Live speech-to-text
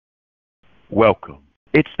Welcome.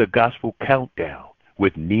 It's the Gospel Countdown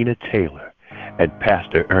with Nina Taylor and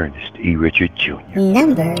Pastor Ernest E. Richard Jr.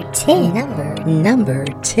 Number 10. Number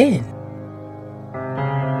 10.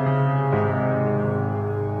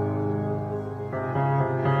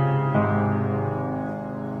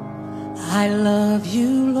 I love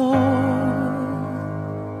you, Lord,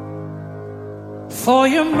 for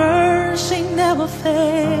your mercy never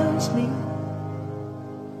fails me.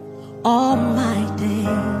 All my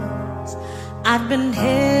days I've been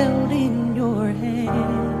held in your hand.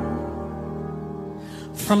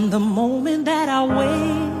 From the moment that I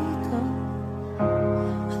wake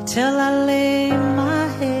up until I lay my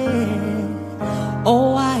head,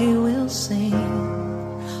 oh, I will sing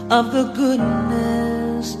of the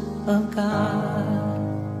goodness of God.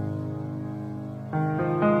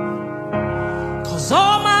 'Cause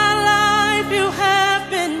all my life you have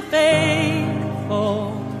been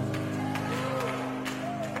faithful.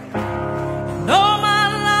 And all my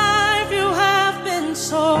life you have been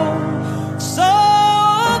so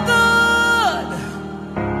good.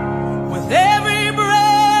 With every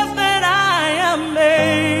breath that I am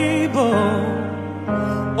able,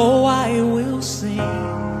 oh, I will sing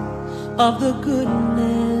of the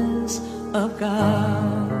goodness of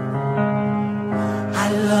God. I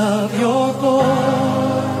love your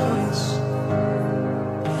voice.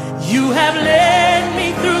 You have led me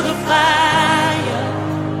through the fire,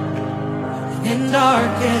 and in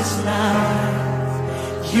darkest night,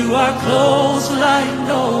 you are close like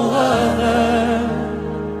no other.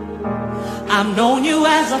 I've known you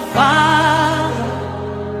as a father,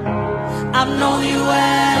 I've known you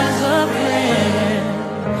as a friend,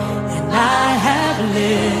 and I have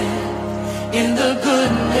lived in the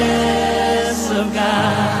goodness of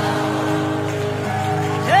God.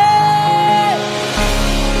 Hey!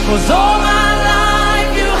 'Cause all my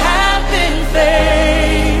life you have been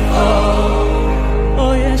faithful.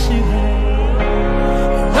 Oh yes you have.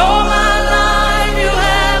 And all my life you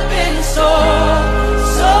have been so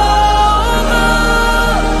good.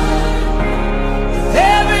 With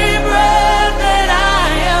every breath that I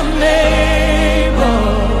am able,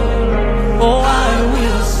 oh, I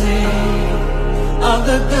will sing of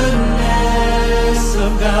the goodness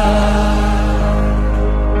of God.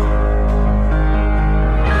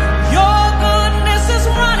 Your goodness is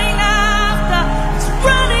running after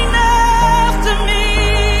me.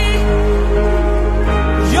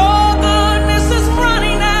 Your goodness is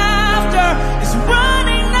running after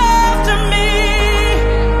me.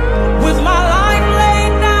 With my life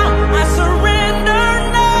laid down, I surrender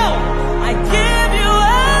now. I give you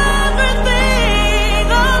everything,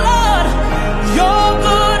 oh Lord. Your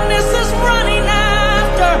goodness is running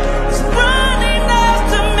after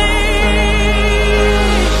me.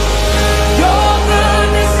 Your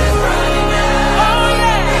goodness is running after, oh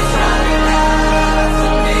yeah, it's running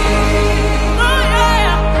after me. Oh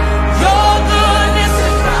yeah, your goodness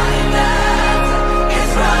is running after,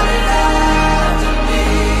 it's running after me.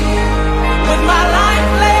 With my life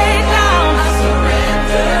laid down, I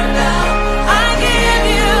surrender now. I give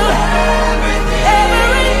you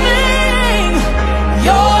everything.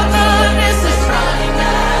 Your goodness is running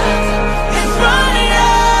after, it's running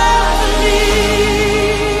after me.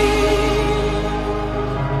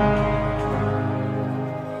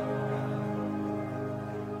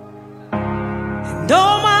 And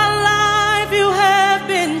all my life you have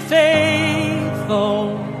been faithful.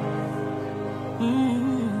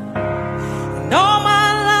 And all my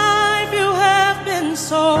life you have been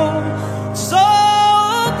so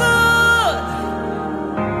good.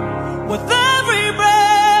 With every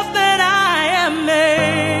breath that I am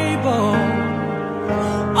able,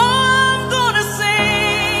 I'm gonna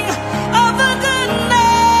sing of the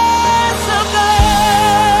goodness of God.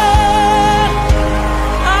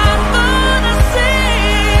 I'm gonna sing.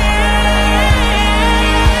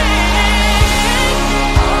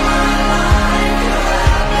 All my life you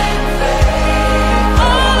have been faithful.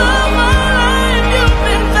 All of my life you've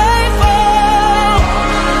been faithful. All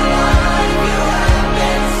my life you have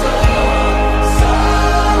been so good. So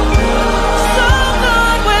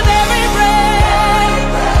good with every breath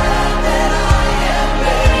that I am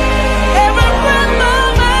able. Every breath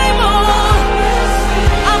I'm able,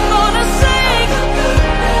 I'm gonna sing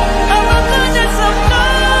of the goodness of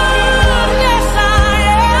God. Yes, I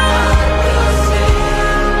am.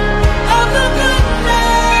 Of the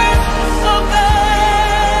goodness of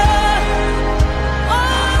God. Oh,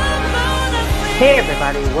 I'm gonna sing. Hey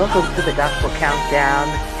everybody, welcome to the Gospel Countdown.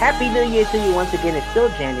 Happy New Year to you once again. It's still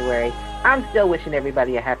January. I'm still wishing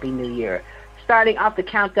everybody a Happy New Year. Starting off the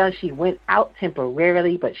countdown, she went out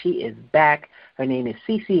temporarily, but she is back. Her name is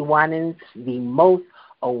CeCe Winans, the most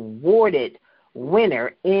awarded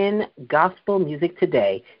winner in gospel music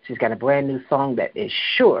today. She's got a brand new song that is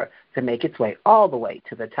sure to make its way all the way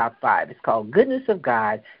to the top 5. It's called Goodness of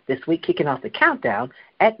God, this week kicking off the countdown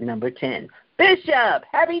at number 10. Bishop,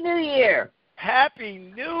 Happy New Year. Happy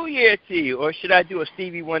New Year to you. Or should I do a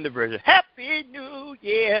Stevie Wonder version? Happy New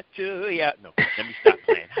Year to you. No, let me stop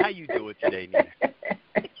playing. How you doing today, Nina?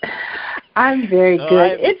 I'm very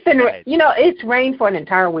good. It's been, excited. it's rained for an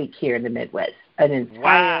entire week here in the Midwest. An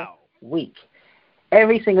entire week.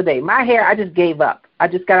 Every single day. My hair, I just gave up. I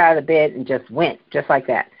just got out of bed and just went, just like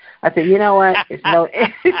that. I said, you know what?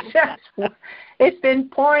 It's been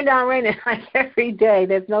pouring down raining like every day.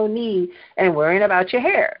 There's no need in worrying about your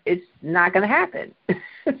hair. It's not going to happen.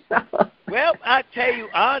 Well, I tell you,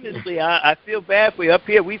 honestly, I feel bad for you. Up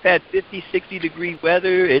here, we've had 50, 60-degree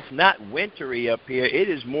weather. It's not wintry up here. It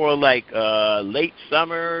is more like late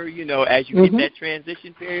summer, as you get that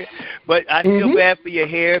transition period. But I feel bad for your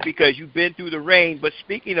hair because you've been through the rain. But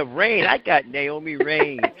speaking of rain, I got Naomi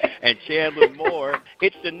Rain and Chandler Moore.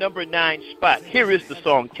 It's the number 9 spot. Here is the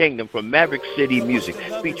song Kingdom from Maverick City Music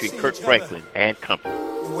featuring Kirk Franklin and company.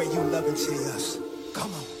 The way you love and see us.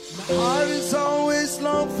 Come on. My heart is always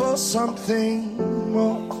long for something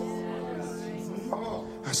more.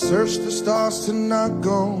 I search the stars to knock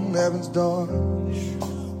on heaven's door.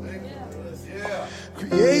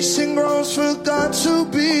 Creation groans for God to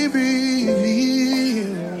be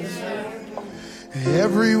revealed.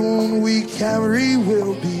 Every wound we carry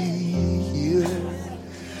will be healed.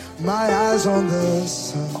 My eyes on the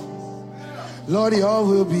sun, Lord, your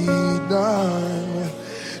will be done.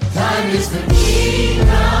 Thine is the kingdom,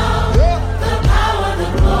 the power, the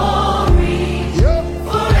glory,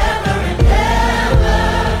 forever and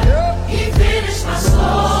ever. He finished my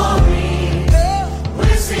story.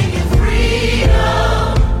 We're singing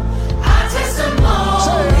freedom, our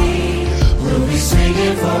testimony. We'll be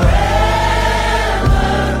singing forever.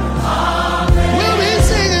 Amen. We'll be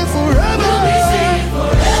singing forever. We'll be singing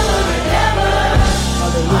forever and ever.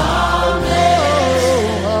 Amen.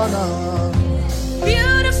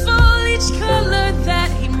 Beautiful each color that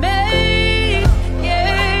he made.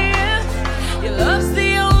 Yeah. Your love's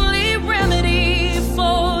the only remedy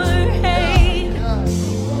for hate.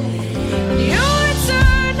 You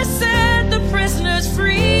return to set the prisoners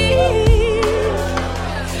free.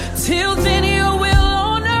 Till then your will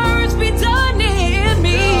on earth be done in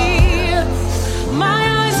me. My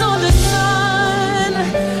eyes on the sun,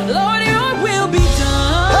 Lord, your will be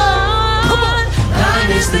done.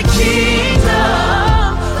 Thine is the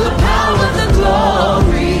kingdom, the power, the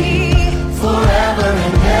glory, forever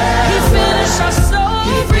and ever. He finished our story.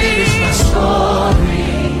 He finished my story.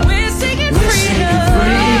 We're singing freedom.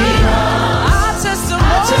 Our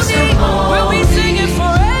testimony. We'll be singing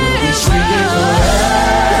forever. We'll be singing forever.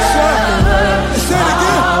 Let's say it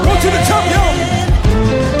again. Go to the top, y'all.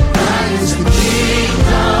 Thine is the kingdom,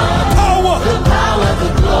 Power. the power, the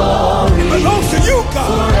glory, It belongs to you, God.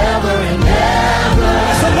 forever and ever.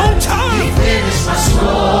 It's a long time. Finish my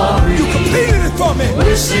story. You completed it for me.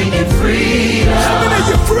 We're singing freedom. How many of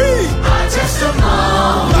you free? Our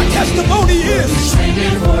testimony. My testimony is.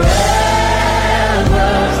 Singing forever.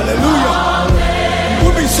 Hallelujah.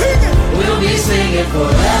 We'll be singing. We'll be singing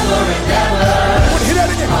forever and ever. I want to hear that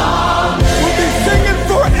again. We'll be singing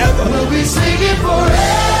forever. We'll be singing forever.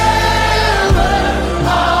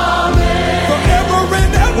 Amen. Forever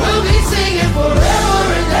and ever. We'll be singing forever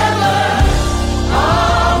and ever.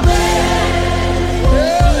 Amen.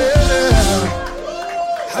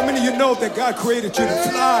 How many of you know that God created you to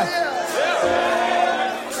fly?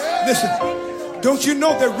 Listen, don't you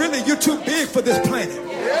know that really you're too big for this planet?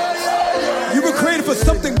 You were created for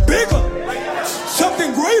something bigger,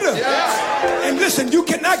 something greater. And listen, you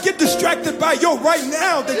cannot get distracted by your right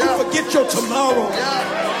now that you forget your tomorrow.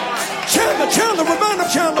 Chandler, remind him,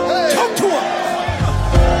 Chandler. Talk to him.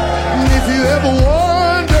 And if you ever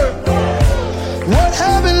wonder what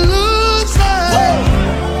heaven looks like,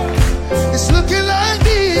 it's looking like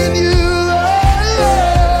me and you.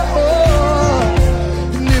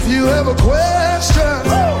 And if you ever question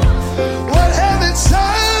what heaven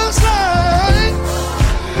sounds like,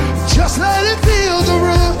 just let it feel the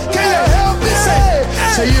room. Can you help me say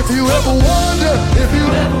if you ever wonder,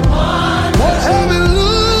 what heaven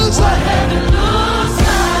looks like,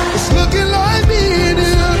 it's looking like me and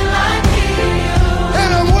you.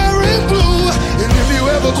 And I'm wearing blue. And if you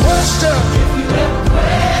ever question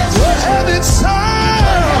what heaven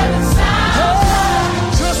sounds,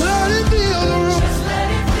 just let it feel the room.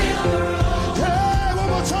 Hey, one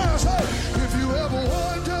more time, say, if you ever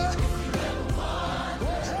wonder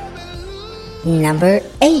what heaven looks like. Number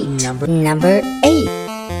 8. Number 8.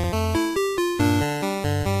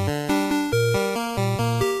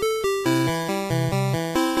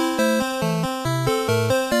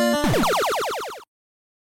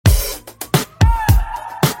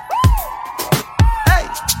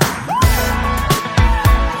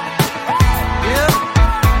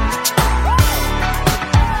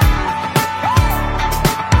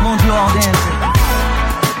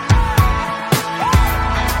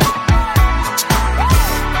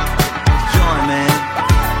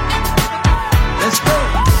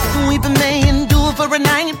 for a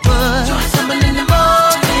night, but join someone in the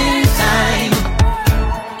morning time.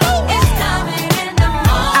 It's coming in the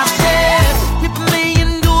morning. I said people may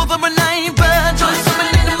endure for a night, but join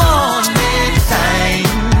someone in the morning time.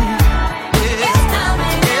 It's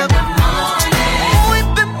coming in the morning.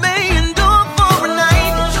 Weeping may endure for a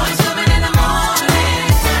night, join someone in the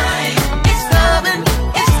morning time. It's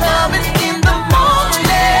coming in the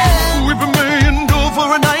morning. Weeping may endure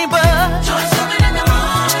for a night, but join someone in the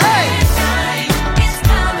morning. Hey, it's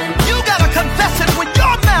coming. You gotta confess it with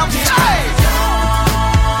your mouth. Say.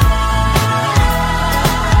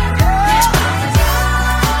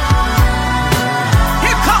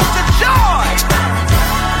 Here comes the joy.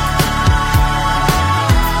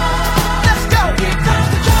 Let's go. Here comes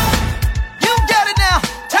the joy. You get it now.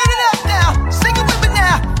 Turn it up now. Sing it with me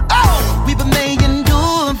now. Oh, we've been made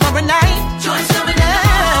endure for a night. Join someone in the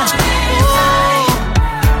morning. Oh,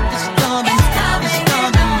 it's coming,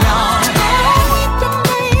 y'all. We've been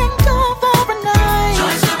made endure for a night.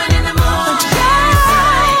 Join someone in the morning.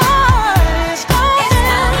 It's coming in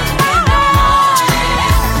the morning.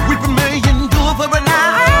 We've been made endure for a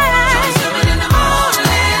night. Join someone in the morning.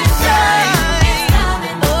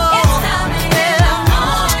 It's coming in the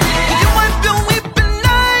morning. You ain't been weeping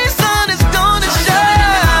nights, sun is gonna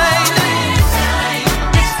shine.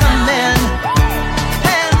 It's coming.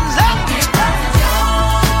 Hands up.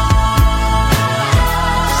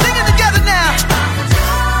 Sing it together now.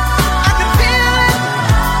 I can feel it.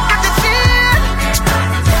 I can see it.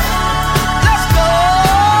 Let's go.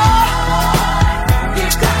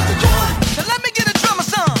 Here comes the joy. Now let me get a drummer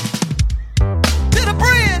song. To the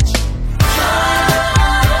bridge.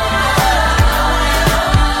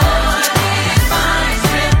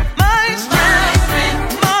 My strength,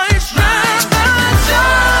 my strength, and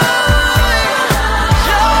joy.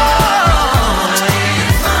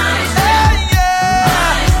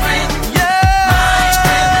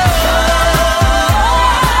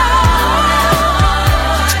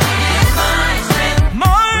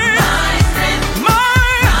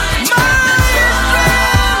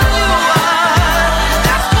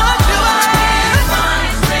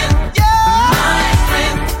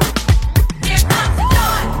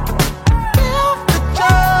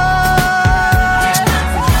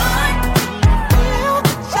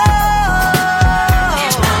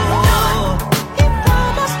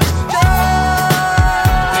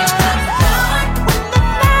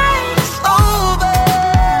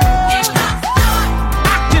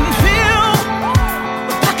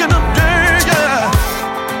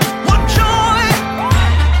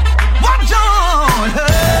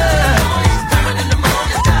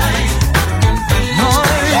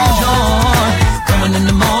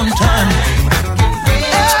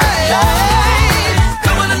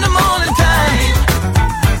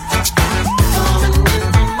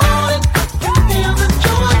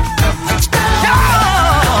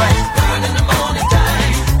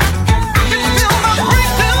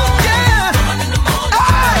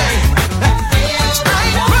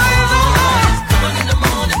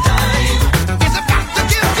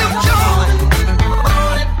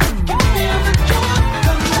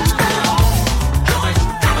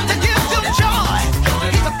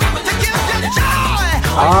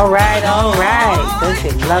 All right. Don't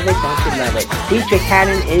you love it? Don't you love it? Dietrich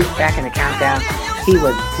Haddon is back in the countdown. He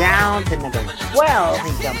was down to number 12.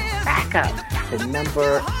 He jumped back up to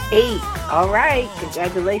number 8. All right.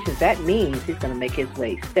 Congratulations. That means he's going to make his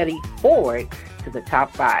way steady forward to the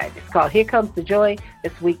top 5. It's called Here Comes the Joy,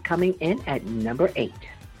 this week coming in at number 8.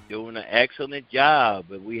 Doing an excellent job.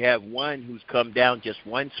 But we have one who's come down just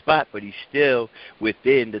one spot, but he's still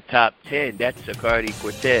within the top 10. That's Zacardi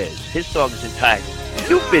Cortez. His song is entitled,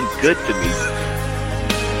 You've Been Good to Me.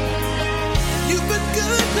 You've been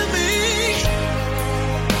good to me.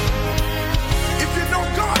 If you know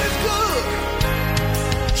God is good,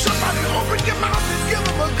 somebody open your mouth and give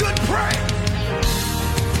him a good praise.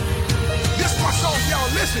 This my song, y'all.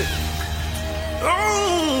 Listen.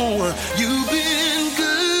 Oh, you've been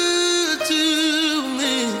good to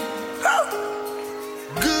me.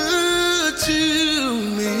 Good to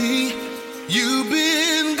me. You've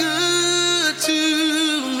been good to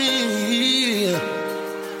me.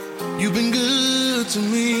 You've been good to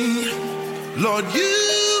me. Lord,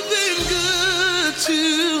 you've been good to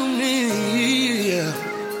me.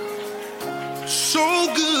 So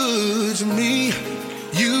good to me.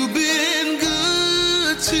 You've been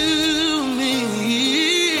good to me.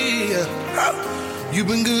 You've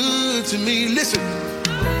been good to me. Listen.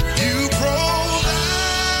 You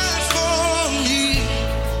provide for me.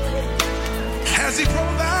 Has he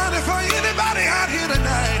provided for anybody out here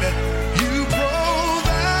tonight? You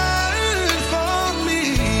provide for me.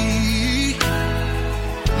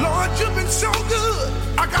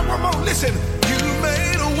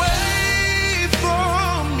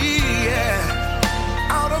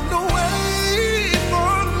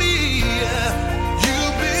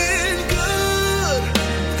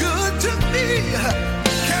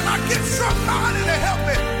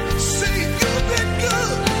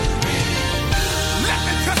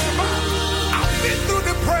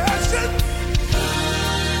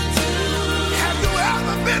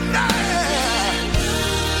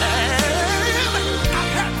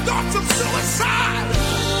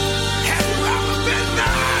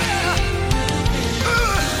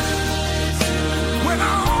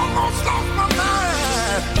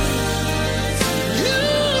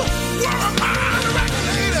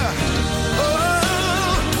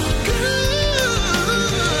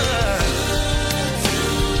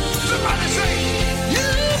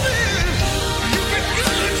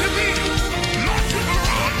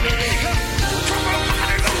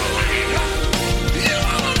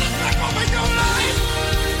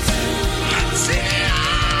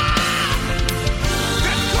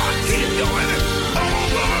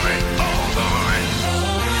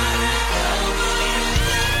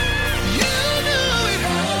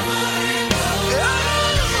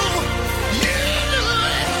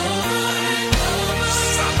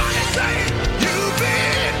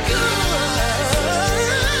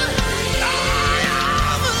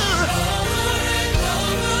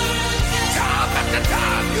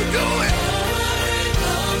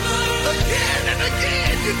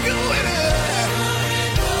 you doing it.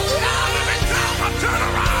 Every time I turn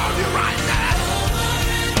around, you're right there.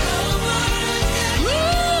 Ooh.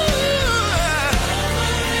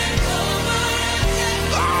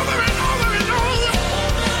 Over and over and over.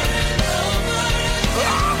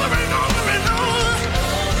 Over and over and over.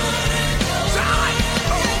 Time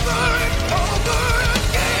over and over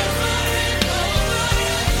again.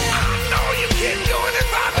 I know you keep doing it,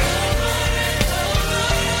 Bobby.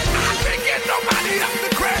 I can't get nobody else the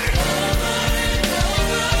credit.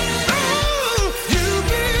 Oh, you've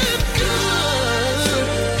been good.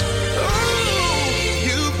 Oh,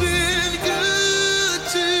 you've been good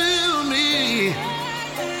to me.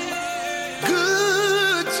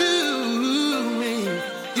 Good to me.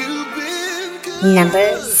 You've been good. Number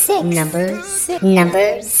 6. Number 6.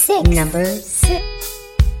 Number 6. Number 6.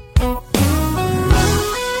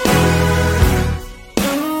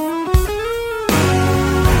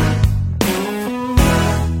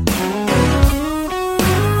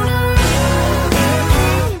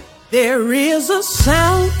 There is a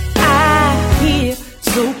sound I hear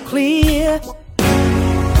so clear.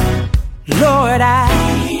 Lord,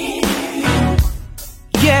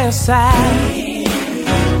 yes, a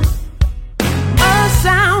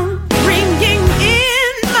sound ringing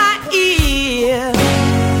in my ear.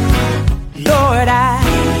 Lord,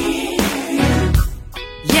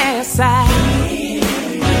 yes,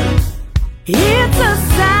 it's a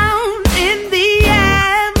sound in the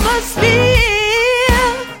atmosphere.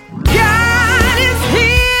 God is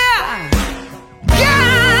here.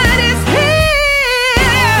 God is here.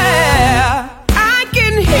 I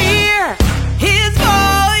can hear His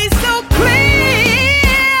voice so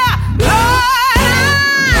clear. Lord,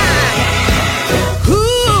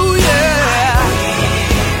 ooh, yeah.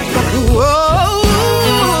 Whoa.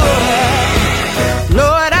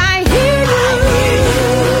 Lord, I hear you.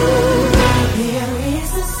 There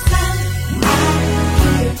is a sound I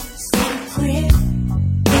hear so clear.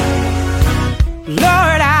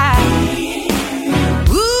 Lord,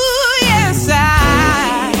 ooh, yes,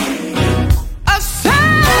 a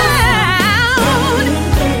sound,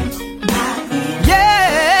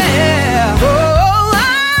 yeah, oh,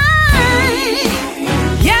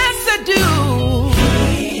 yes, I do.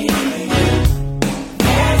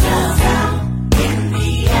 There's a sound in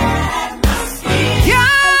the atmosphere.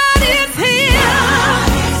 God is here.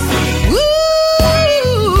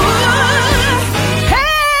 Ooh,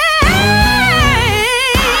 hey,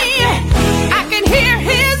 I can hear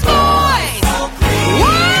His voice.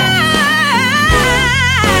 Why?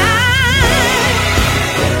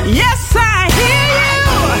 Yes, I hear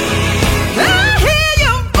you. I hear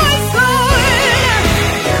your voice, Lord.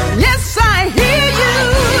 Yes, I hear you.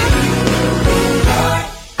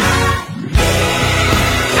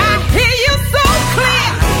 I hear you so clear.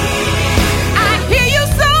 I hear you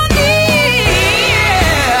so near.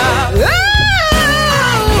 Oh,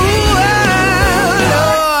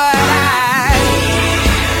 Lord,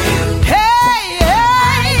 hey,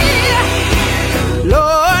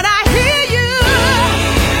 Lord, I hear you.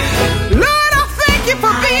 Lord, I thank you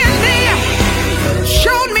for being there.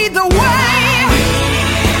 Showed me the way.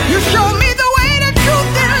 You showed me the way, the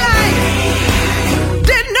truth, and life.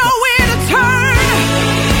 Didn't know where to turn,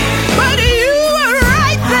 but you were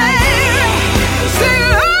right there. Say,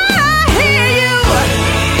 Lord, I hear you.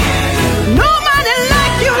 Nobody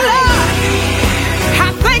like you, Lord. I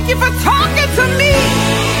thank you for talking to me.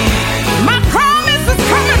 My promise is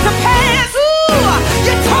coming to pass. Ooh,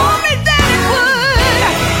 you told me that it would.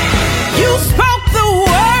 You spoke the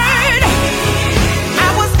word. I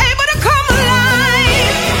was able to come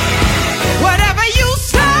alive. Whatever you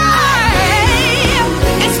say,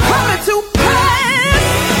 it's coming to pass.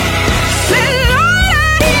 Say, Lord,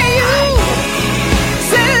 I hear you.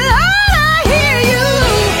 Say, Lord, I hear you.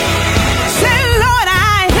 Say, Lord,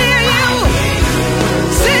 I hear you.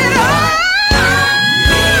 Say, Lord,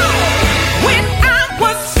 when I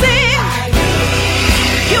was sick,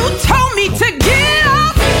 you told me to get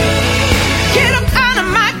up out of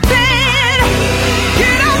my bed,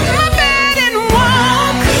 get off my bed and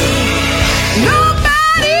walk.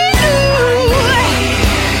 Nobody knew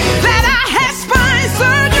that I had spine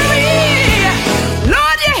surgery.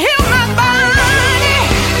 Lord, you healed my body.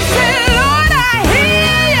 Say, Lord, I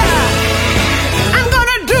hear you. I'm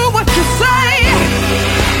gonna do what you say.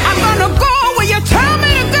 I'm gonna go where you tell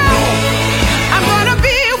me to go. I'm gonna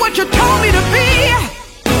be what you told me to be.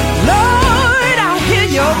 Lord, I hear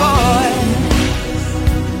your voice.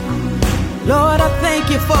 Lord, I thank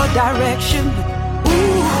you for direction.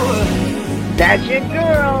 Ooh. That's your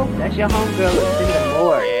girl. That's your homegirl, Lucinda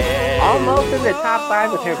Moore. Almost in the top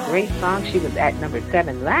 5 with her great song. She was at number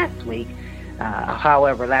 7 last week.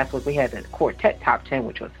 However, last week we had the quartet top 10,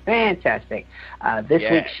 which was fantastic. This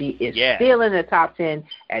week she is still in the top 10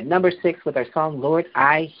 at number 6 with her song, Lord,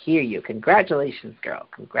 I Hear You. Congratulations, girl.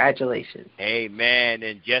 Congratulations. Amen.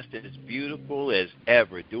 And just as beautiful as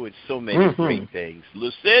ever, doing so many great things.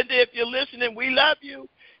 Lucinda, if you're listening, we love you.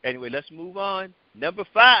 Anyway, let's move on. Number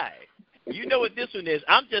 5. You know what this one is.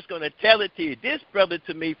 I'm just going to tell it to you. This brother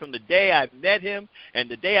to me from the day I met him and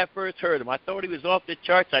the day I first heard him, I thought he was off the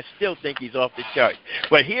charts. I still think he's off the charts.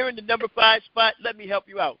 But here in the number 5 spot, let me help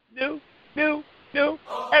you out. New,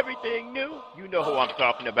 everything new. You know who I'm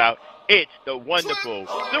talking about. It's the wonderful,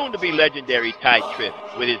 soon-to-be legendary Ty Tripp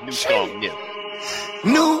with his new song, New.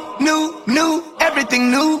 New,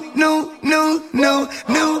 everything new,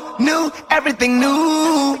 everything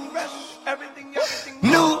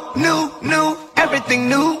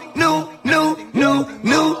new. New,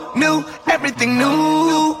 everything new, everything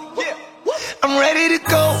new. I'm ready to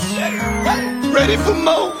go, ready for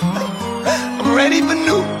more. I'm ready for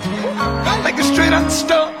new, like a straight out the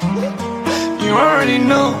store. You already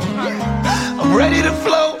know, I'm ready to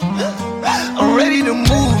flow. I'm ready to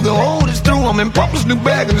move, the old is through. I'm in Papa's new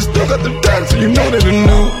bag and it's still got the tag, so you know that it's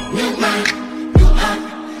new. New mind, new heart,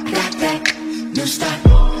 got that new start,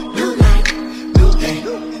 new life, new day.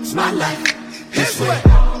 It's my life, this way.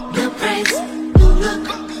 New praise, new look,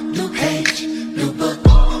 new page, new book,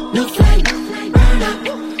 new flame, burn up,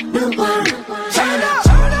 new world, turn up.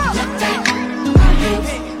 Look back, my hands,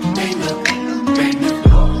 they look brand new.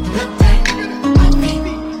 Look back, my feet,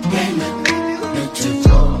 they look new too.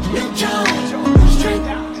 New joy, new strength,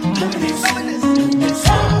 newness, newness.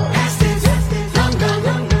 Past is long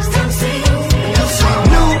gone, still see.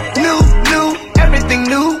 New, everything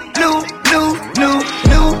new,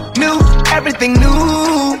 everything new.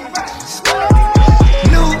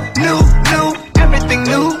 New, everything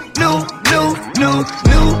new,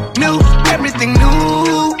 everything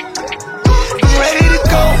new. I'm ready to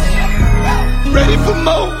go, ready for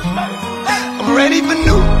more. I'm ready for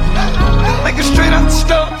new, like a straight out the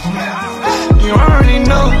store. You already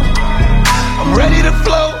know, I'm ready to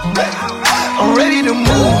flow. I'm ready to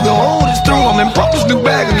move, the old is through. I'm in Papa's new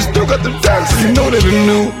bag and it's still got the tag, so you know that it's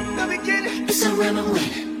new. It's a rhyme and win.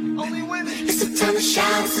 It's a time to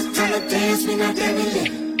shout, it's a time to dance, we not there to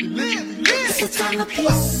live. It's a time of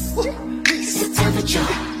peace, it's a time for joy.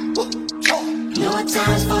 No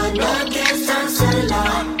times for no against, times for the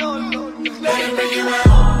Lord. Let him bring you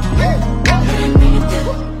out, let him bring you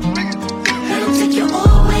through. Let him take your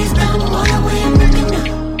old ways down, all the way and make it new.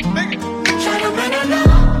 Try to run it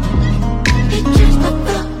out, he changed my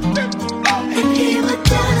book. And he would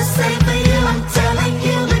do the same for you, I'm telling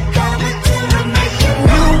you.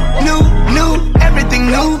 New, everything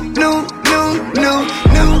new,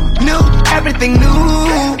 everything new.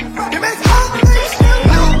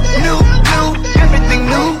 New, everything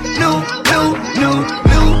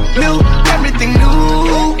new, everything new.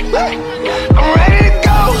 I'm ready to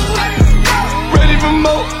go, ready for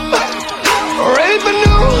more. I'm ready for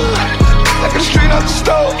new, like a straight out the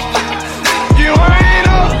stove. You already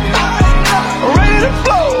know, I'm ready to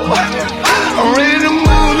flow. I'm ready to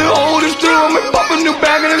move, the old is through. I'm in Papa new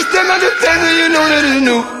bag and it's still got the taste, so you know that it's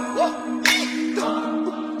new.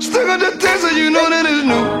 Still got the taste, so you know that it's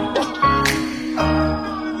new.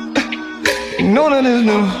 You know that it's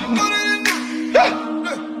new.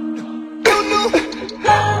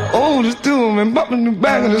 Old is through, I'm in Papa new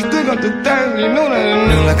bag and it's still got the taste, so you know that it's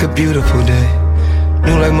new. New like a beautiful day,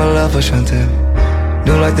 new like my love for Chantel.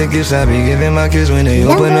 New like the gifts I be giving my kids when they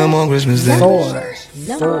open them on Christmas Day. Number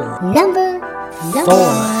 4.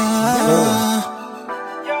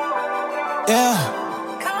 Yeah.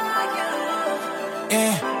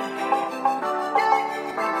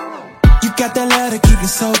 You got that love to keep you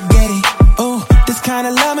so giddy. Ooh, this kind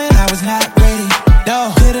of love, man, I was not ready.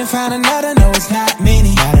 No, couldn't find another, no, it's not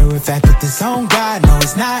many. Matter of fact, with this on God, no,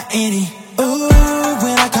 it's not any. Ooh,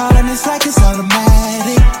 when I call him, it's like it's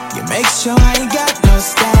automatic. You make sure I ain't got no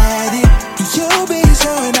static. You be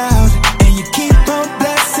showing out, and you keep on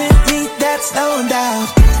blessing me, that's no doubt.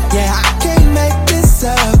 Yeah, I can't make this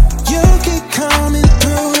up. You keep coming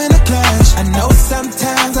through in a clutch. I know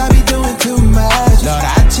sometimes I be doing too much. Lord,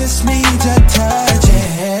 I just need your touch,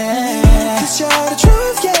 yeah. 'Cause you're the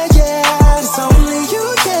truth, yeah, yeah. It's only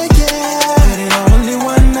you, yeah, yeah. You're the only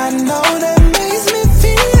one I know that makes me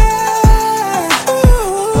feel.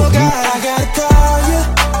 Ooh, oh God, I gotta call you,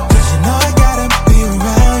 'cause you know I gotta be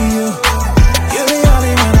around you. You're the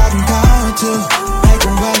only one I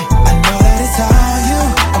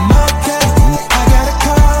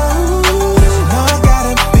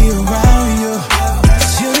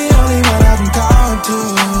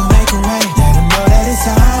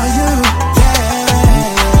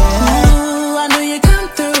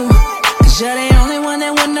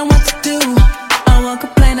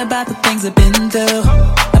about the things I've been through.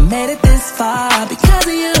 I made it this far because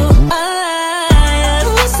of you.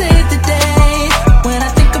 Who saved the day? When I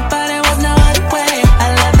think about it, was no other way.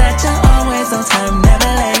 I love that you're always on time,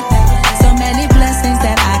 never late. So many blessings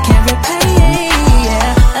that I can't repay.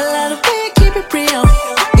 Yeah, I love the way you keep it real.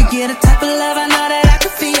 You get a type of love I know that I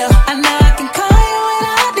can feel. I know I can call you when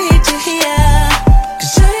I need you here.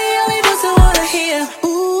 'Cause you're the only voice I wanna hear.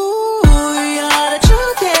 Ooh, you're the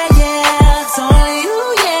truth, yeah, yeah. It's only you,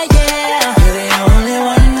 yeah, yeah. You're the only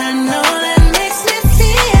one I know that makes me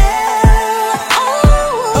feel.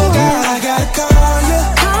 Oh, girl, I gotta call you.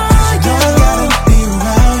 You know I gotta be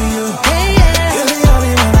around you. Yeah, yeah. You're the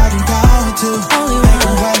only one I can call to. Only Make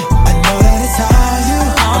a one. way. I know that it's all you.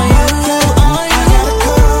 All you, all I gotta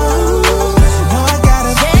call. You know I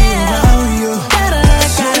gotta be around you.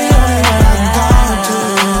 You're the only one I can call to.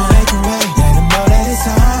 Make a way. Yeah, I know that it's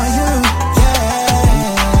all you.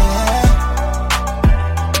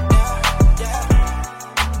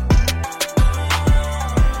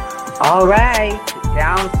 All right,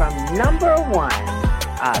 down from number 1.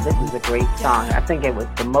 This is a great song. I think it was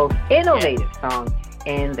the most innovative song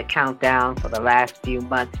in the countdown for the last few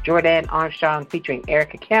months. Jordan Armstrong featuring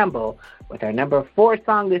Erica Campbell with her number 4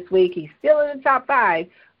 song this week. He's still in the top 5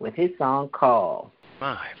 with his song Call.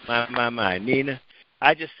 My, Nina.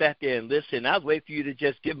 I just sat there and listened. I was waiting for you to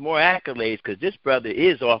just give more accolades because this brother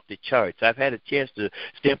is off the charts. I've had a chance to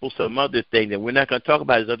sample some other things, and we're not going to talk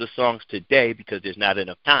about his other songs today because there's not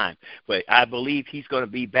enough time. But I believe he's going to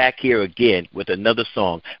be back here again with another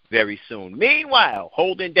song very soon. Meanwhile,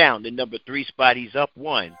 holding down the number 3 spot, he's up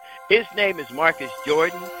 1. His name is Marcus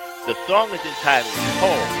Jordan. The song is entitled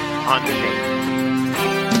Call on the Name.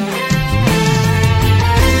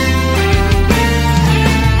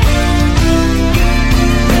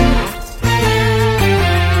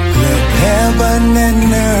 Heaven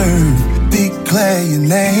and earth declare your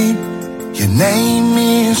name. Your name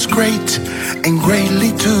is great and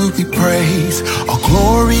greatly to be praised. All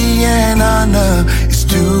glory and honor is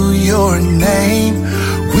to your name.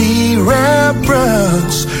 We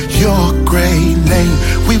reverence your great name.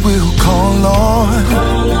 We will call on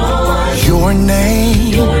your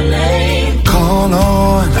name. Call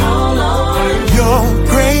on your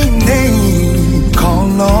great name.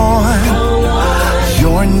 Call on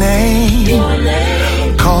your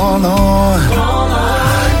name, call on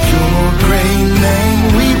your great name.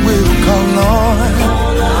 We will call on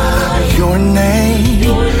your name.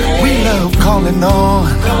 We love calling on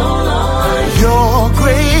your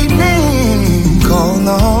great name. Call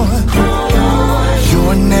on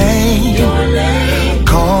your name.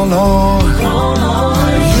 Call on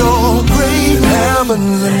your great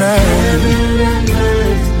heavens and earth.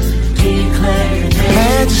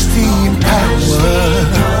 Majesty and power,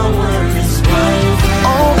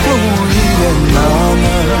 all glory and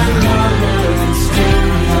honor.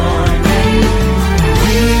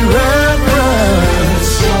 We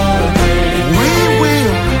reverence, we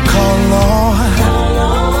will call on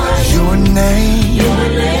your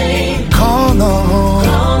name. Call on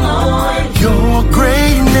your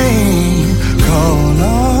great name. Call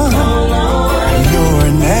on your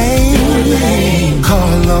name.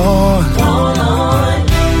 Call on.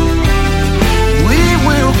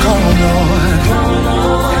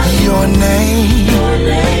 Your name,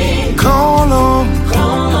 call on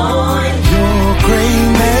your great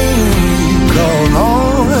name, call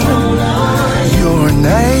on your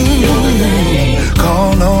name,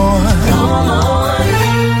 call on.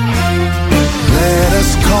 Let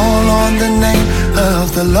us call on the name of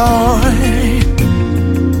the Lord,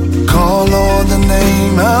 call on the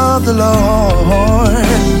name of the Lord,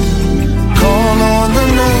 call on the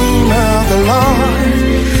name of the Lord.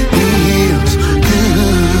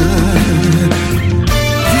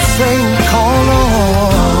 Call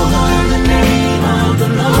on the name of the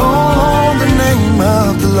Lord. Call on the name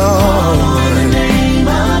of the Lord.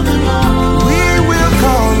 We will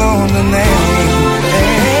call on the name.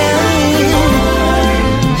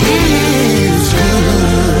 He is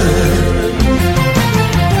good.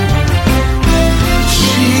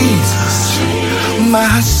 Jesus,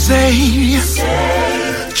 my Savior.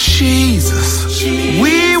 Jesus,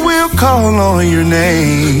 we will call on your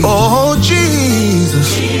name. Oh,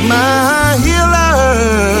 Jesus, my healer.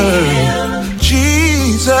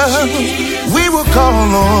 Jesus, we will call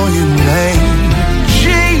on your name.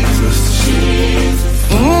 Jesus,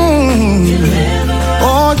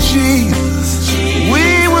 oh, Jesus,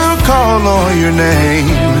 we will call on your name.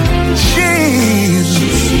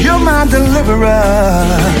 Jesus, you're my deliverer.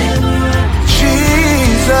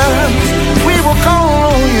 Jesus, we will call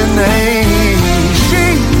on your name.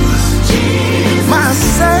 Jesus, my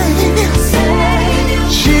Savior.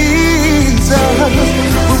 Jesus.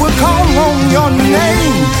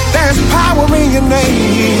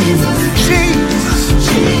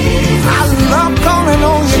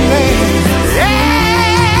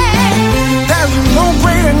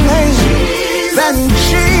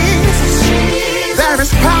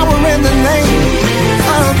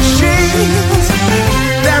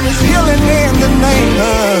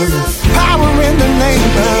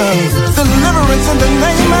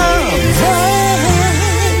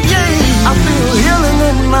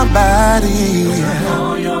 body.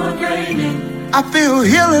 Call your great name. I feel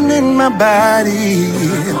healing in my body.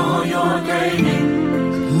 Call your great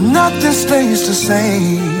name. Nothing stays the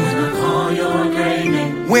same. Call your great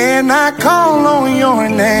name. When I call on your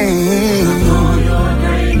name, Call your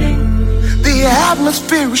great name. the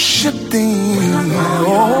atmosphere is shifting.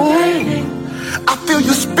 Oh, I feel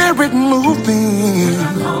your spirit moving.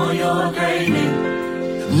 Call your great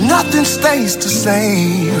name. Nothing stays the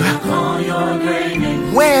same. Call your great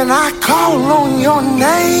name. When I call on your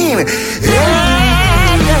name, yeah,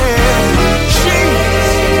 Jesus.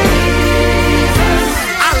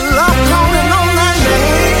 I love calling on that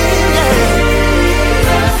name. Yeah.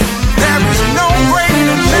 There is no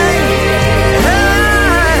greater name.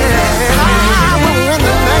 Yeah. Power in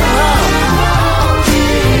the name of.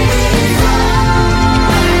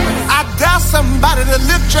 I dare somebody to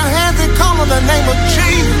lift your hands and call on the name of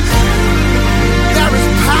Jesus. There is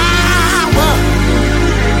power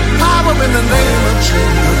in the name of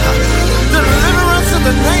Jesus. Deliverance in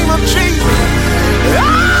the name of Jesus.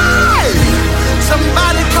 Hey!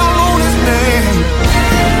 Somebody call on his name.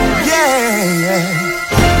 Yeah.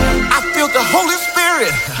 I feel the Holy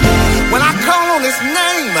Spirit when I call on his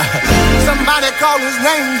name. Somebody call his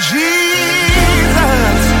name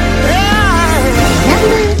Jesus. Yeah.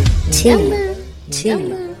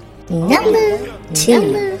 Number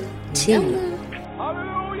two.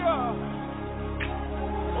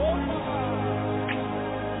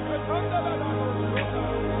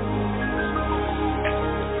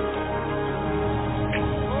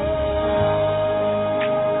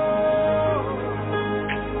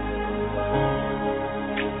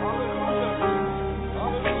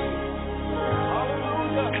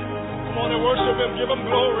 Worship him, give him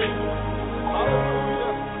glory.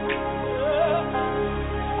 Hallelujah.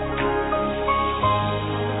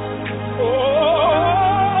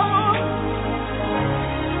 Oh,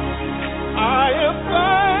 I am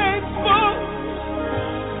thankful.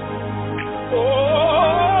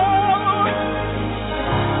 Oh,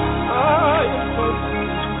 I am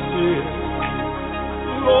thankful.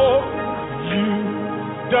 Lord,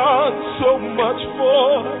 you've done so much for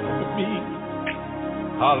me.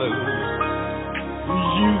 Hallelujah.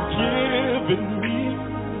 You've given me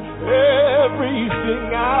everything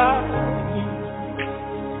I need.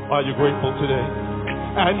 Are you grateful today?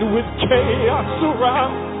 And with chaos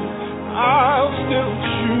around, I'll still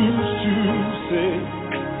choose to say,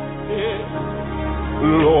 yeah.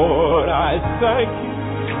 Lord, I thank you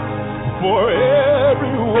for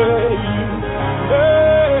every way you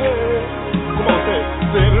made. Come on,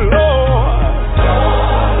 say, Lord,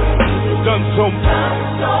 you've done so much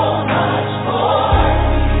for me.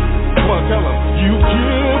 Come on, tell him, you've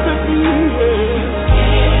given me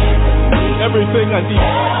everything I need.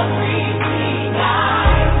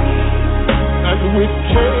 And with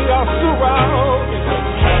chaos around,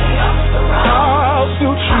 I'll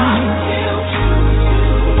still choose.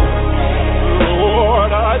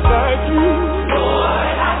 Lord, I thank you.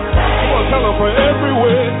 Come on, tell him for every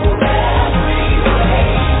way.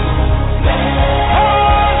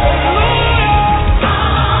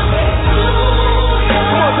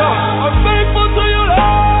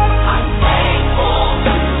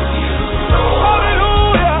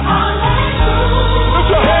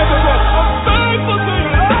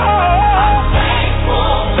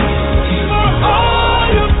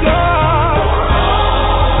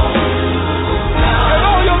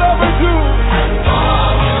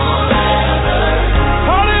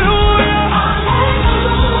 Hallelujah.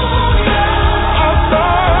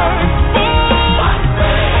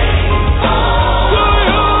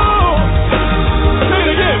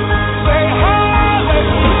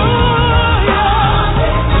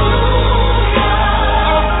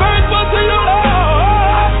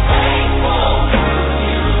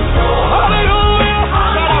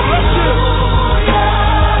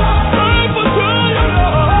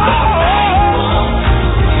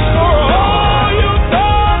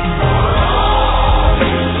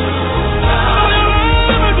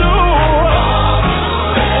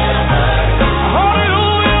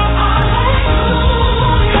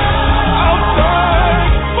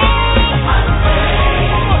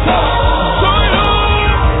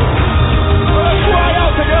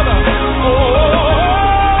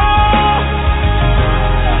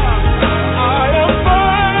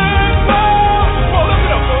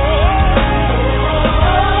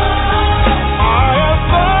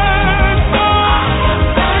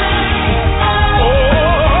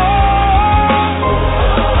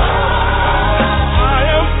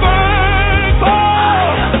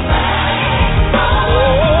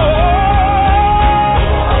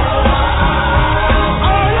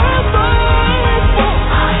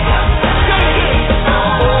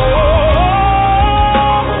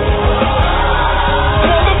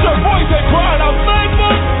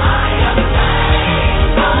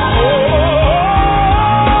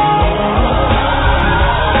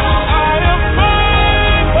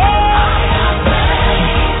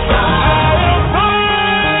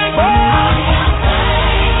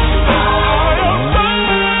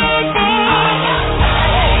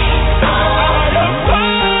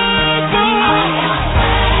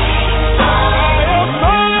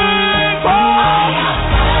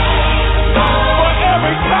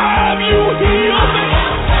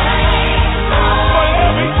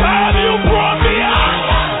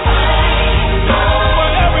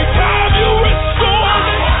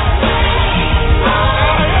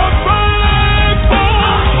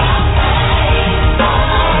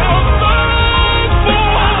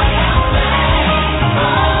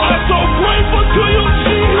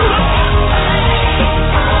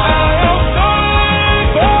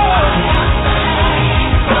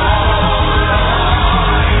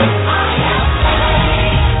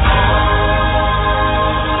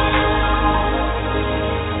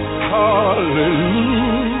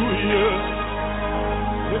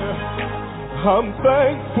 I'm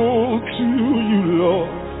thankful to you,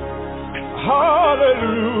 Lord.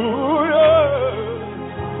 Hallelujah.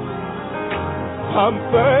 I'm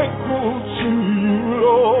thankful to you,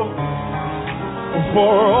 Lord,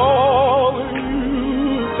 for all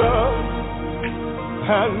you've done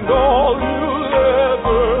and all you'll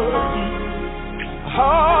ever do.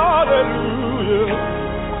 Hallelujah.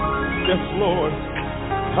 Yes, Lord.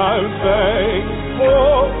 I'm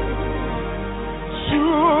thankful to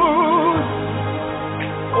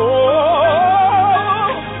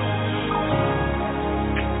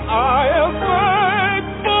I am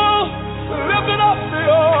thankful, lifting up the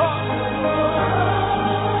arm.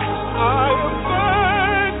 I am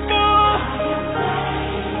thankful.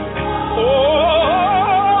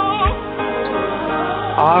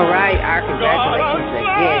 All right, our congratulations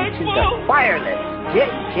again to the Wireless,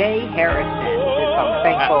 J.J. Harrison. This song,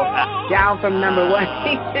 Thankful, down from number 1.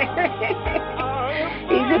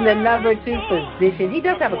 He's in the number 2 position. He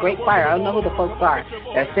does have a great choir. I don't know who the folks are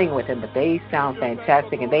that sing with him, but they sound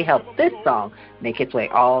fantastic, and they helped this song make its way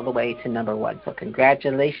all the way to number 1. So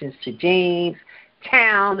congratulations to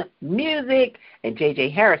Jamestown Music and J.J.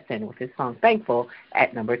 Harrison with his song Thankful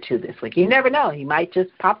at number 2 this week. You never know. He might just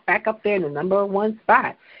pop back up there in the number 1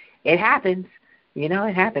 spot. It happens. You know,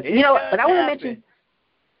 it happens. You know, but I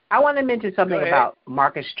want to mention something about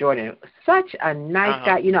Marcus Jordan. Such a nice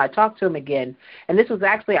guy. You know, I talked to him again, and this was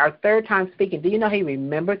actually our 3rd time speaking. Do you know he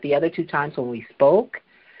remembered the other 2 times when we spoke?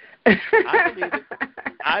 I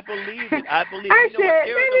believe it. I said,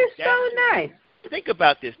 that is so nice. Think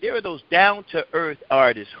about this. There are those down-to-earth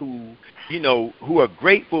artists who, you know, who are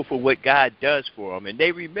grateful for what God does for them, and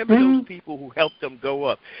they remember those people who helped them go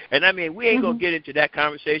up. And, I mean, we ain't going to get into that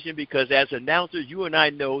conversation because as announcers, you and I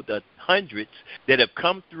know the hundreds that have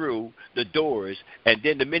come through the doors, and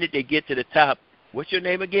then the minute they get to the top, what's your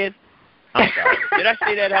name again? I'm sorry. Did I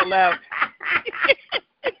say that out loud?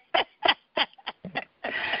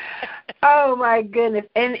 Oh, my goodness.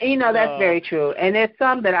 And, you know, that's very true. And there's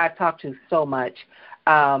some that I've talked to so much.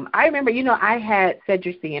 I remember, you know, I had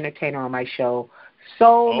Cedric the Entertainer on my show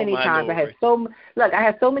so many times. Lord. I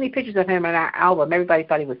had so many pictures of him in our album. Everybody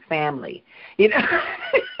thought he was family. You know?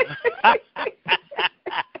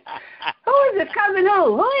 Who is this cousin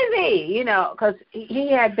who? Who is he? You know, because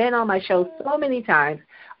he had been on my show so many times.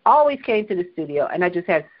 Always came to the studio, and I just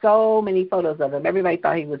had so many photos of him. Everybody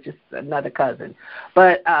thought he was just another cousin.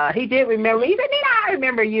 But he did remember. He said, Nina, I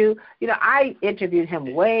remember you. You know, I interviewed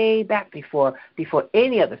him way back before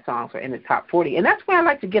any of the songs were in the top 40. And that's where I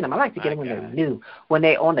like to get them. I like to get them when they're new, when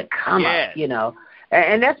they're on the come up, you know.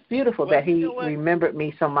 And that's beautiful that he remembered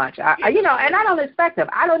me so much. You know, and I don't expect him.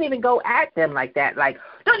 I don't even go at them like that. Like,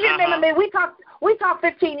 don't you remember me? We talked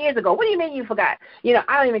 15 years ago. What do you mean you forgot? You know,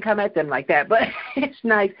 I don't even come at them like that. But it's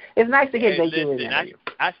nice. It's nice to hear they do it.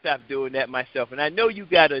 I stopped doing that myself. And I know you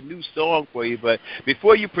got a new song for you, but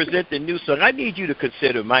before you present the new song, I need you to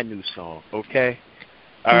consider my new song, okay?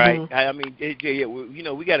 All right. I mean, you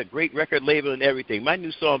know, we got a great record label and everything. My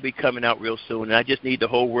new song will be coming out real soon, and I just need the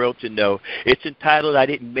whole world to know. It's entitled I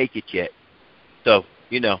Didn't Make It Yet. So,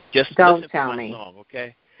 you know, just don't listen tell to my me. song,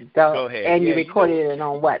 okay? Go ahead. And you recorded it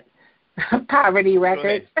on what? Poverty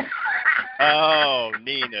Records? Oh,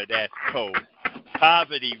 Nina, that's cold.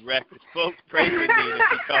 Poverty Records. Folks, pray for Nina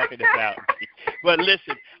for talking about me. But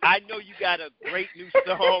listen, I know you got a great new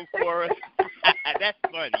song for us. That's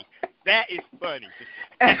funny. That is funny.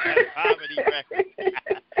 Poverty Records.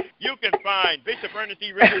 You can find Bishop Ernest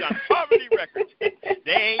E. Richards on Poverty Records.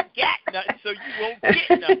 They ain't got nothing, so you won't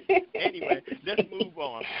get nothing. Anyway, let's move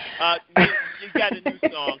on. You got a new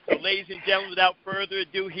song. So, ladies and gentlemen, without further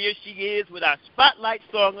ado, here she is with our Spotlight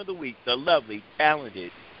Song of the Week, the lovely,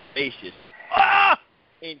 talented, spacious,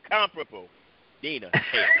 incomparable Nina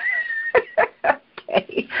Taylor.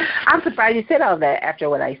 I'm surprised you said all that after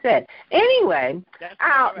what I said. Anyway,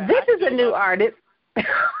 this is a new artist.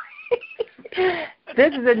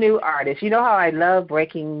 This is a new artist. You know how I love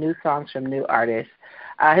breaking new songs from new artists.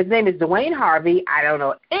 His name is Dwayne Harvey. I don't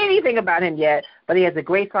know anything about him yet, but he has a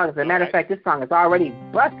great song. As a matter of fact, this song has already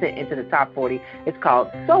busted into the top 40. It's called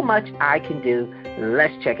So Much I Can Do.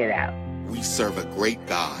 Let's check it out. We serve a great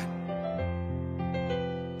God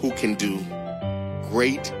who can do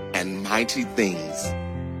great and mighty things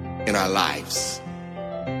in our lives,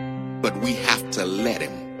 but we have to let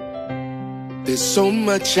him. There's so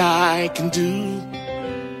much I can do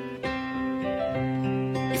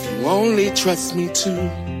if you only trust me to.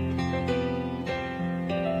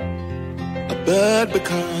 A bud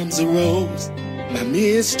becomes a rose, my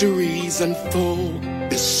mysteries unfold.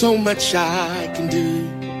 There's so much I can do.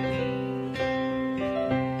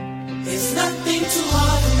 There's nothing too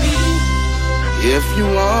hard for me. If you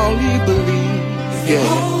only believe, yeah.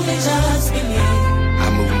 I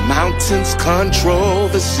move mountains, control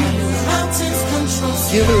the seas.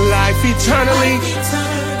 Give life eternally.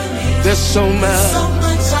 There's so much.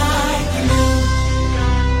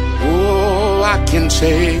 Oh, I can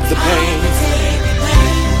take the pain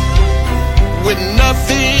with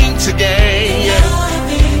nothing to gain. Yeah.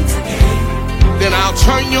 Then I'll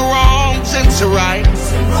turn your wrongs into right.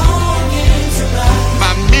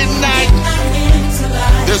 By midnight,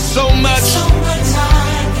 there's so much.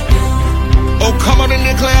 Oh, come on and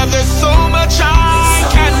declare there's so much I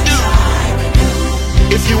can do.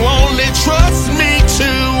 If you only trust me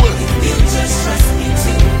to,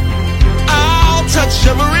 I'll touch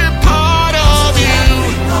every part of you.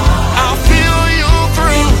 I'll feel you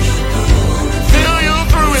through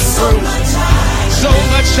and through. So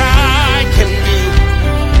much I can do,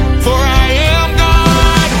 for I am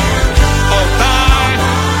God, all by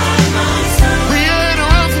creator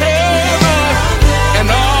of heaven and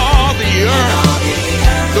all the earth,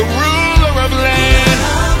 the ruler of land,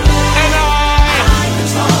 and I,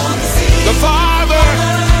 the Father,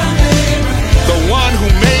 the one who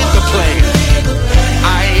made the plan.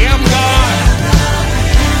 I am God.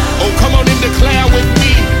 Oh, come on and declare with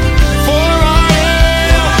me, for I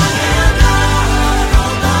am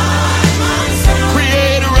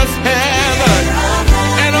creator of heaven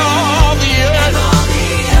and all the earth,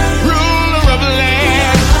 ruler of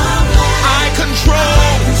land. I control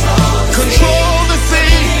the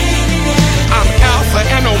sea. I'm Alpha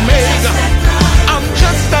and Omega. I'm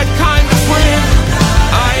just that kind of friend.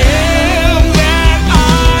 I am that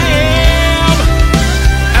I am.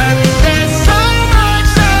 And there's so much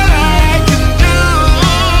that I can do.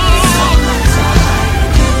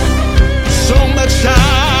 So much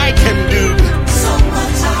I can do.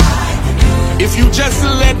 If you just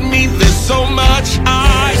let me, there's so much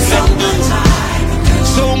I can do.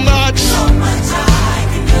 So much.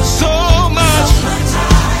 So much.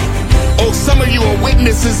 Oh, some of you are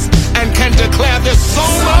witnesses and can declare there's so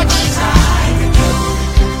much.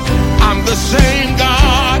 I'm the same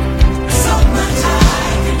God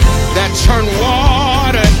that turned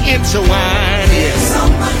water into wine.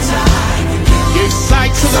 Gave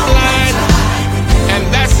sight to the blind, and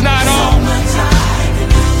that's not all.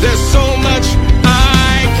 There's so much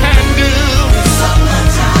I can do.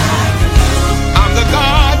 I'm the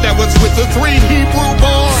God that was with the 3 Hebrew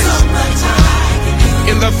boys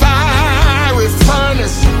in the fiery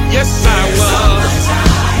furnace. Yes, I was.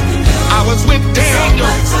 I was with Daniel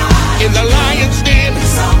in the lion's den.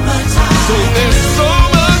 So there's so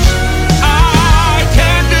much I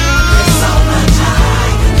can do.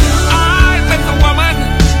 I met the woman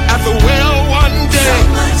at the well one day.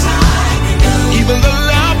 Even the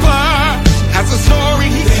leper has a story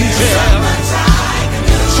he can tell.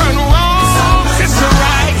 Turn wrongs into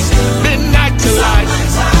right, midnight to light.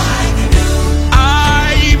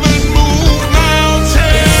 I even move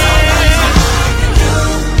mountains.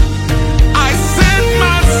 I sent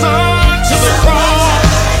my son to the cross,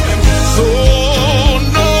 so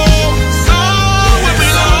no soul will be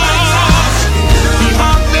lost. He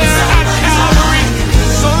hung there at Calvary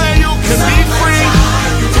so that you can be free.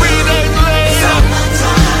 3 days later,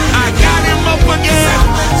 I got him up again.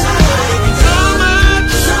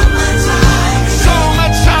 So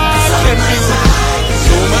much I can do.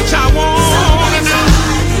 So much I want to do.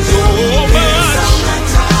 So much.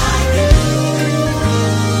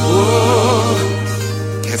 Oh,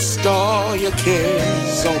 cast all your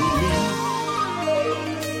cares on me.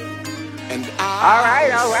 And All right.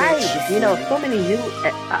 You know, so many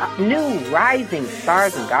new rising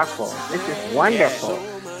stars in gospel. This is wonderful.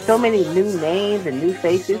 So many new names and new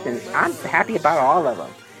faces, and I'm happy about all of them.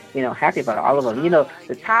 You know,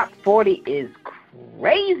 the top 40 is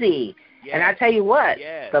crazy. Yes. And I tell you what,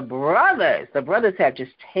 Yes. the brothers have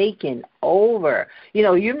just taken over. You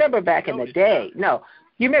know, you remember back in the day. No,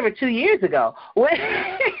 you remember 2 years ago when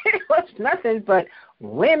it was nothing but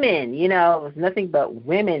women. You know, it was nothing but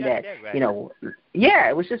women that, right. you know, yeah,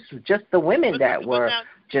 it was just the women that were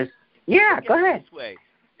just, yeah, go ahead. This way.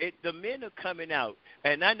 The men are coming out,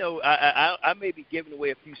 and I know I may be giving away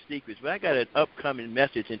a few secrets, but I got an upcoming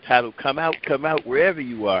message entitled "Come Out, Come Out, Wherever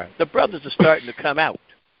You Are." The brothers are starting to come out.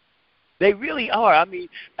 They really are. I mean,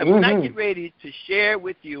 when I get ready to share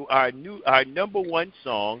with you our number 1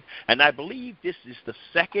 song, and I believe this is the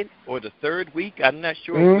 2nd or the 3rd week. I'm not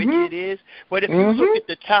sure which it is, but if you look at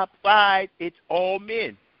the top 5, it's all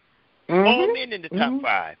men. All men in the top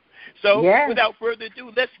 5. So, without further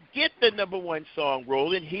ado, let's get the number 1 song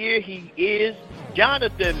rolling. Here he is,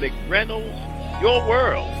 Jonathan McReynolds, Your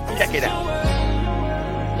World. Check it out.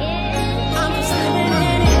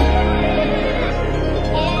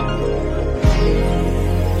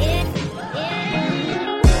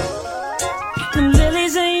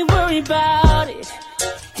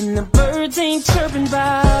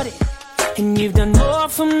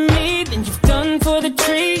 me than you've done for the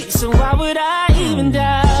trees. So why would I even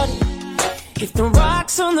doubt it? If the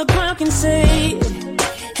rocks on the ground can say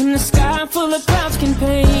it, and the sky full of clouds can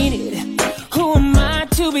paint it, who am I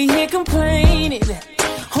to be here complaining?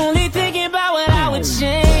 Only thinking about what I would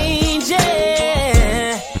change,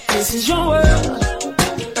 yeah. This is your world,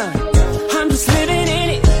 I'm just living in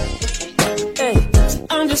it, hey.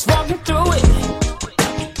 I'm just walking through it,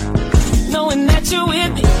 knowing that you're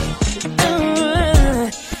with me.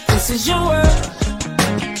 This is your world,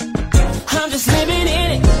 I'm just living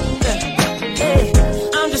in it, hey.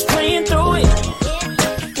 I'm just praying through it,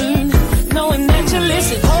 knowing that you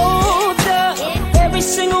listen. Hold up, every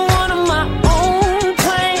single one of my own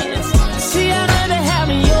plans. See, I'd rather have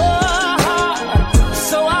your heart,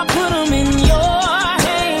 so I put them in your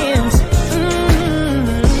hands.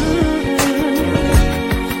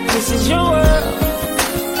 This is your world,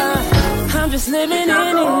 I'm just living in it.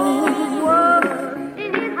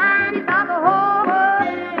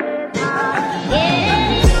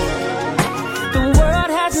 The world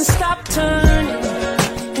hasn't stopped turning,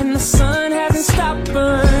 and the sun hasn't stopped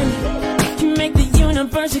burning. You make the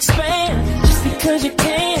universe expand just because you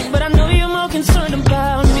can, but I know you're more concerned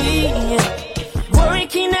about me. Worry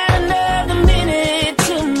can add another minute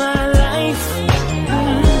to my life.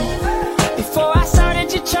 Before I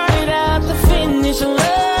started, you charted out the finish line.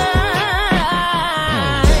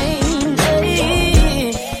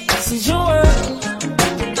 Hey, this is your world,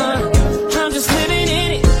 I'm just living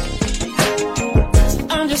in it.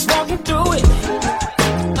 I'm just walking through it,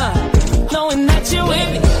 knowing that you're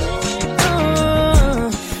with me.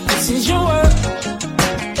 This is your world,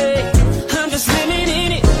 hey. I'm just living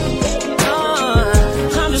in it.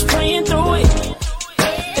 I'm just praying through it,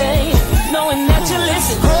 hey. Knowing that you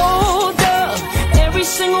listen. Hold up, every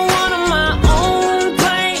single one of my own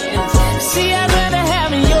plans. See, I'd rather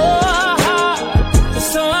have your heart,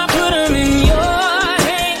 so I put them in your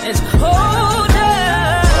hands. Hold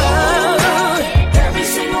up, every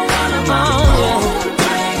single one of my own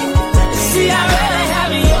plans. See, I'd rather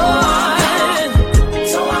have yours,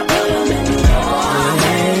 so I put them in your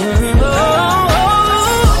hands. Hold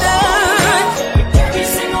up, every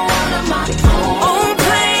single one of my own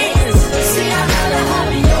plans. See, I'd rather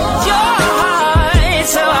have your heart,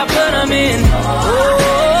 so I put them in. Hold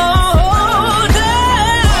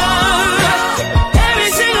up, every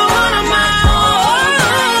single one of my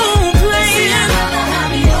own plans. See, I'd rather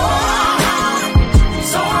have your heart,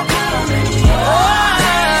 so I put them in your.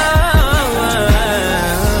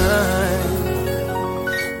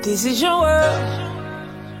 This is your world,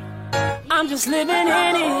 I'm just living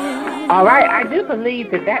in it. All right, I do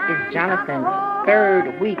believe that is Jonathan's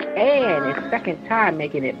third week and his second time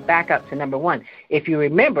making it back up to number one. If you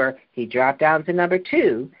remember, he dropped down to number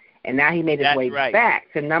 2, and now he made his way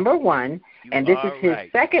back to number 1. And this is his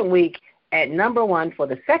second week at number 1 for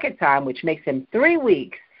the second time, which makes him 3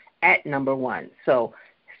 weeks at number 1. So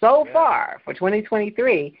far for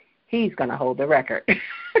 2023, he's going to hold the record.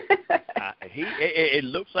 It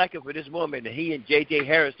looks like it for this moment that he and J.J.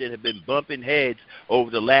 Harrison have been bumping heads over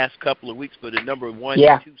the last couple of weeks for the number 1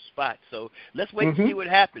 and 2 spots. So let's wait and see what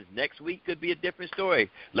happens. Next week could be a different story,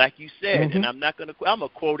 like you said. And I'm going to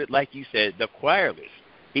quote it like you said, the choirless.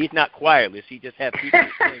 He's not choirless. He just has people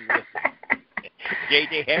sing with him.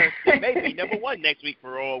 J.J. Harrison may be number 1 next week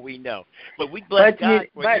for all we know. But we bless God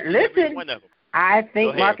for every one of them. I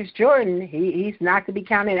think Marcus Jordan, he's not to be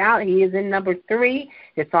counted out. He is in number 3.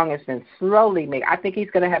 His song has been slowly made. I think he's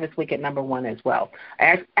going to have his week at number 1 as well.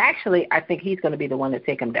 Actually, I think he's going to be the one to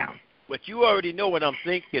take him down. But you already know what I'm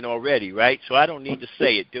thinking already, right? So I don't need to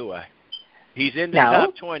say it, do I? He's in the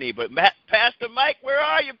top 20. But Pastor Mike, where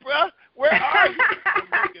are you, bro? Where are you? I'm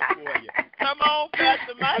looking for you. Come on,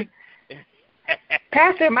 Pastor Mike.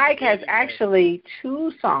 Pastor Mike has actually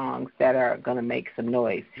 2 songs that are going to make some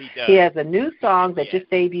noise. He has a new song that just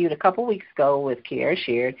debuted a couple weeks ago with Kiara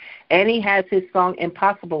Sheard, and he has his song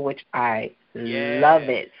Impossible, which I love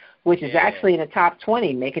it, which is actually in the top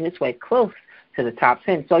 20, making its way close to the top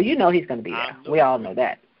 10. So you know he's going to be there. We all know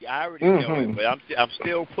that. I already know it, but I'm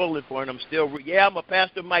still pulling for it. I'm a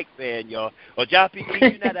Pastor Mike fan, y'all. Or John P.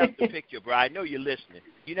 you're not out the picture, bro. I know you're listening.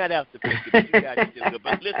 You're not out the picture, but you got to do it.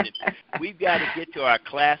 But listen, we've got to get to our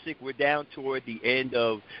classic. We're down toward the end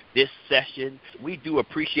of this session. We do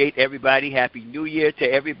appreciate everybody. Happy New Year to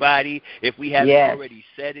everybody. If we haven't already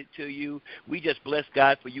said it to you, we just bless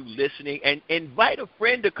God for you listening. And invite a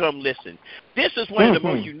friend to come listen. This is one of the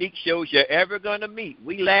most unique shows you're ever going to meet.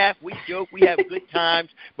 We laugh, we joke, we have good times,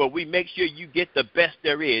 but we make sure you get the best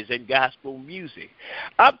there is in gospel music.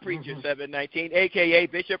 I'm Preacher 719, a.k.a.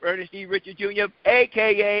 Bishop Ernest E. Richard Jr.,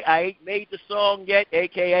 a.k.a. I Ain't Made the Song Yet,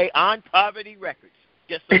 a.k.a. On Poverty Records.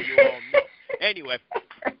 just so you all know. Anyway,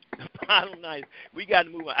 the bottom line is we got to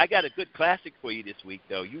move on. I got a good classic for you this week,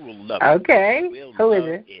 though. You will love it. Okay. Who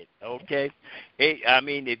is it? Okay. Hey, I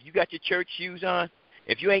mean, if you got your church shoes on,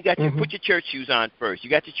 if you ain't got your, put your church shoes on first. You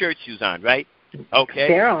got your church shoes on, right? Okay.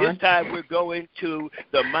 This time we're going to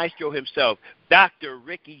the maestro himself, Dr.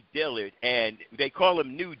 Ricky Dillard, and they call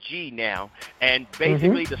him New G now. And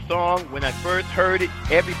basically the song, when I first heard it,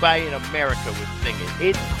 everybody in America was singing.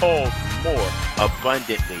 It's called More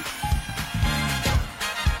Abundantly.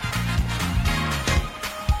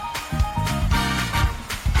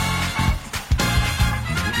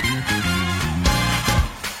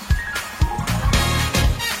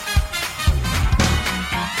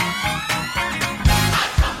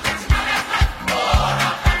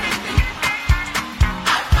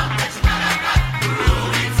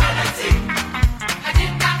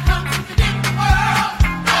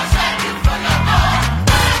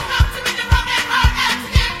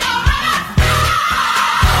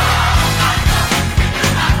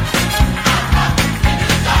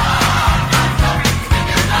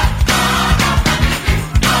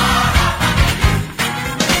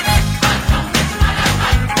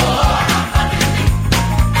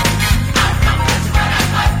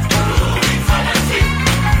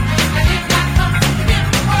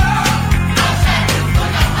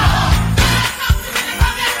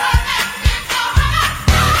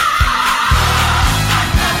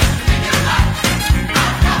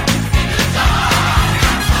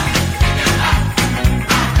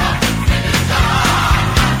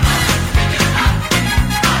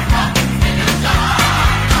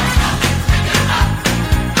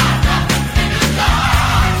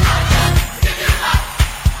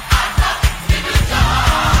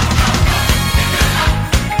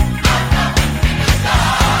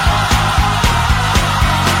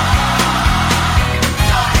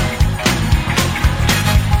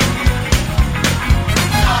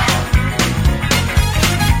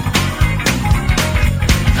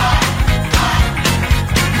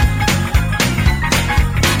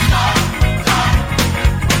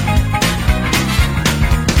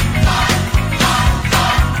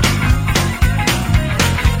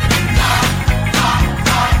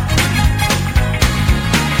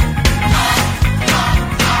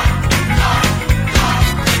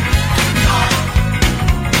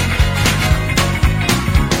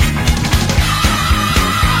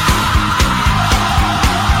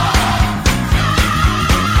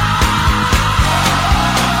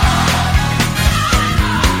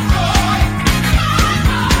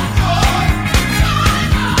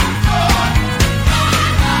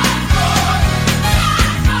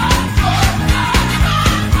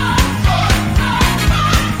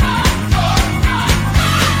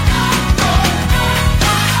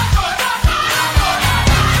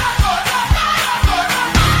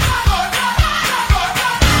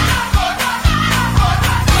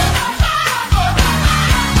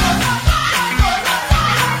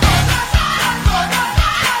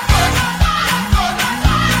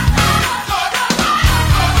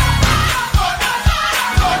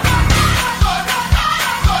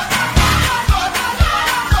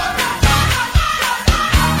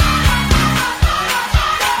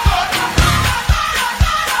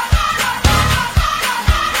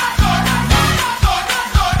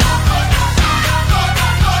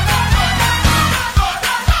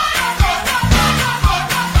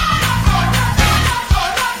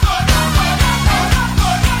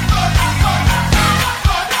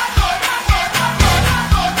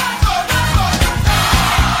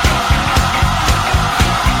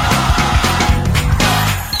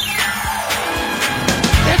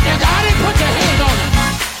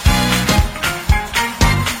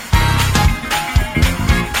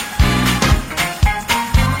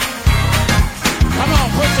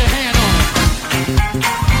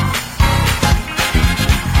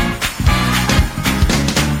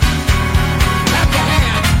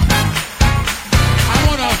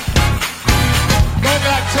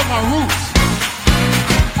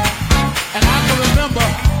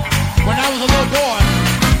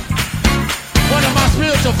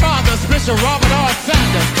 Bishop Robert R.